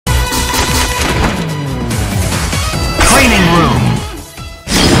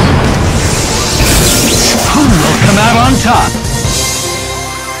up!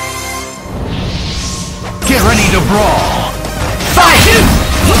 Get ready to brawl! Fight!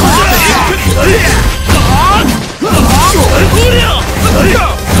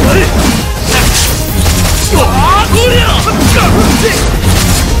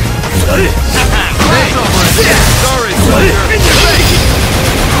 Sorry, soldier.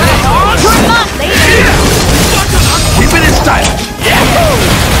 Keep it in style!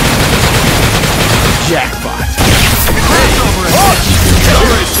 Jackpot!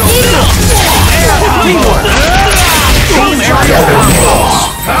 Sorry, soldier. Teamwork! Team area combo!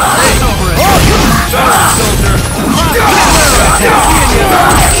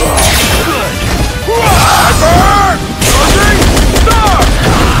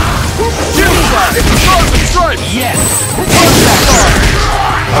 Yes!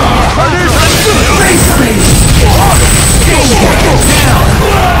 Face me! Down!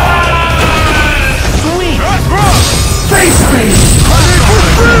 Sweet! Face me!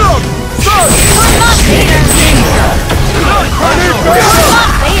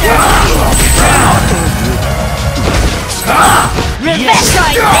 Revenge!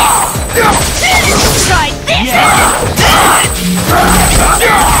 Try this!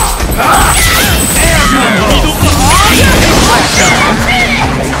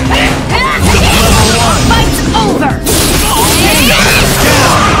 Fight's over!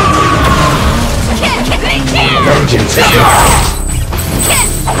 Vengeance is yours!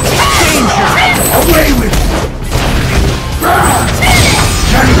 Danger! Away with you!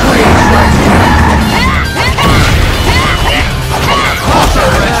 Johnny Blaze right here!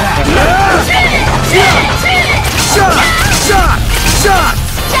 Crossover attack! Shot! Shot! Shot!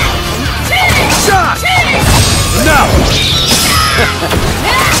 Shot! No!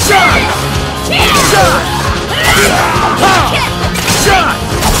 Shot! Shot! Shot!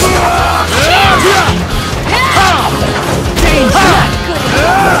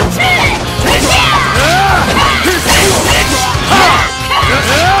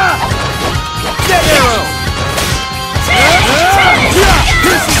 Dead arrow! KO!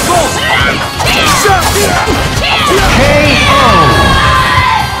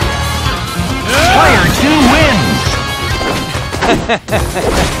 Player 2 wins!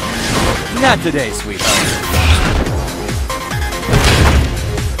 Not today, sweetheart.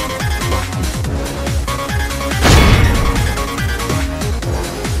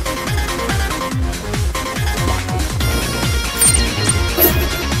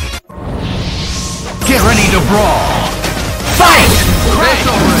 Get ready to brawl! Fight! Sorry,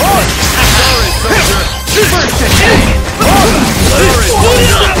 soldier. First attack! Sorry,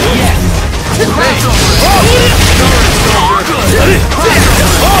 soldier. Yes!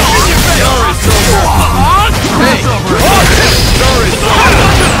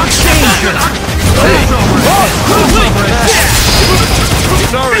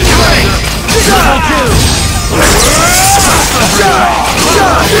 Sorry,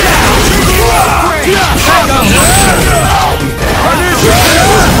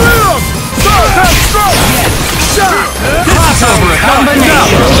 Crossover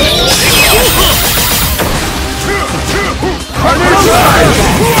combination!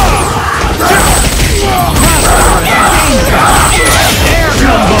 Air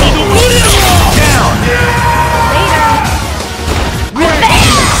combo! Down!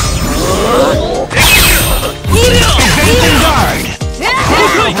 Advancing guard!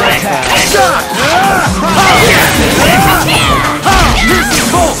 Crossover attack!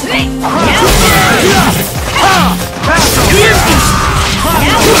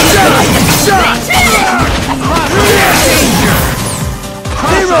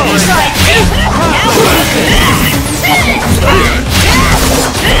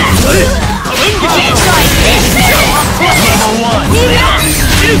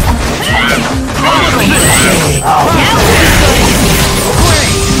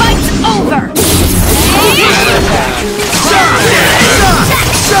 Fight's over!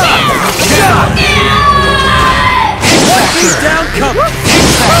 Down cover!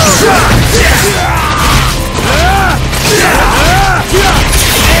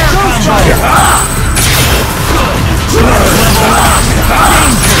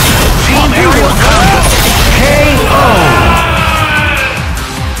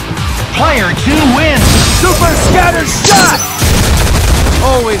 Player 2 wins! Super scatter shot!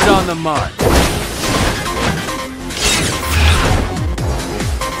 Always on the mark.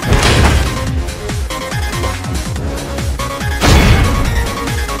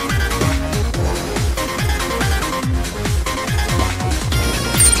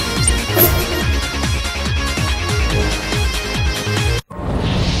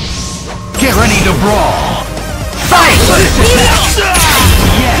 Get ready to brawl! Fight!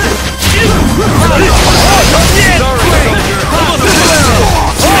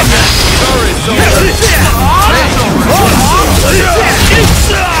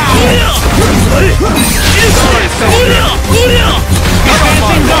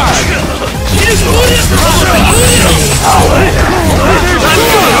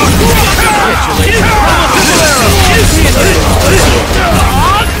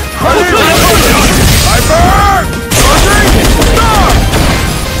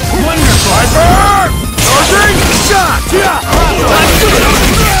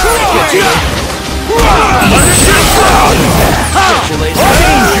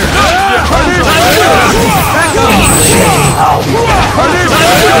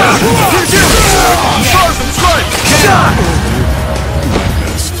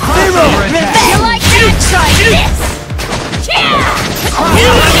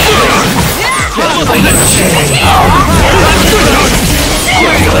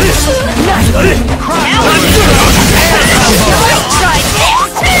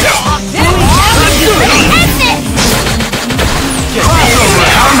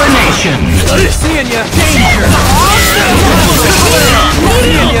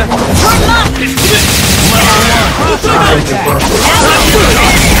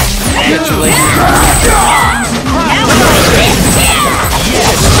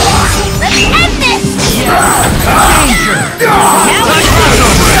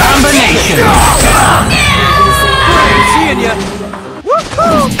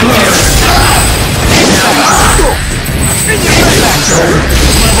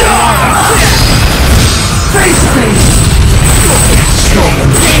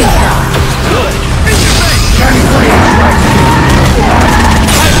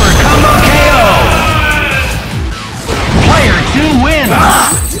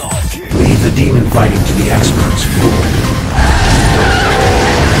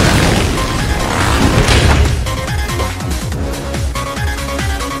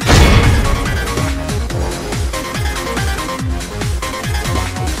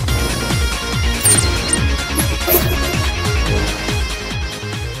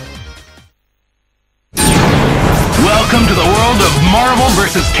 Welcome to the world of Marvel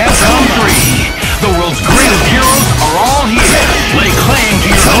vs. Capcom 3. The world's greatest heroes are all here. Lay claim to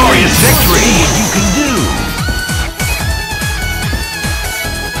your glorious victory. What you can do.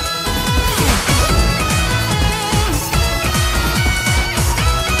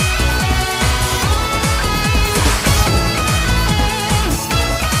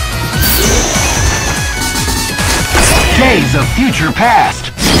 Days of future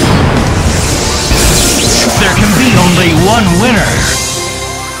past. There can be only one winner.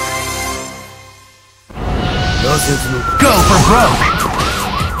 Go for broke.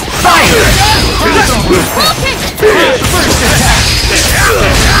 Fire!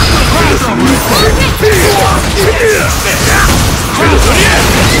 First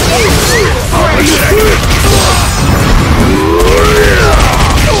attack.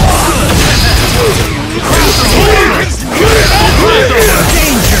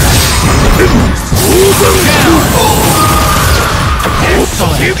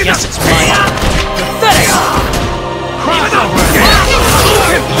 Excellent. Yes, it's mine. Pathetic. Crossover.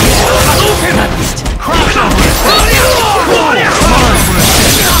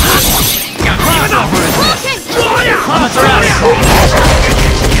 Amaterasu.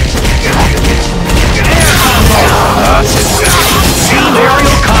 Team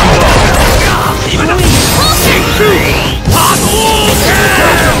aerial combo.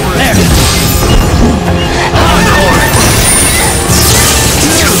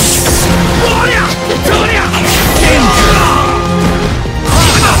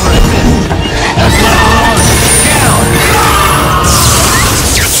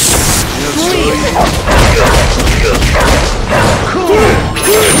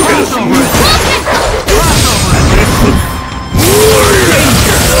 Cool.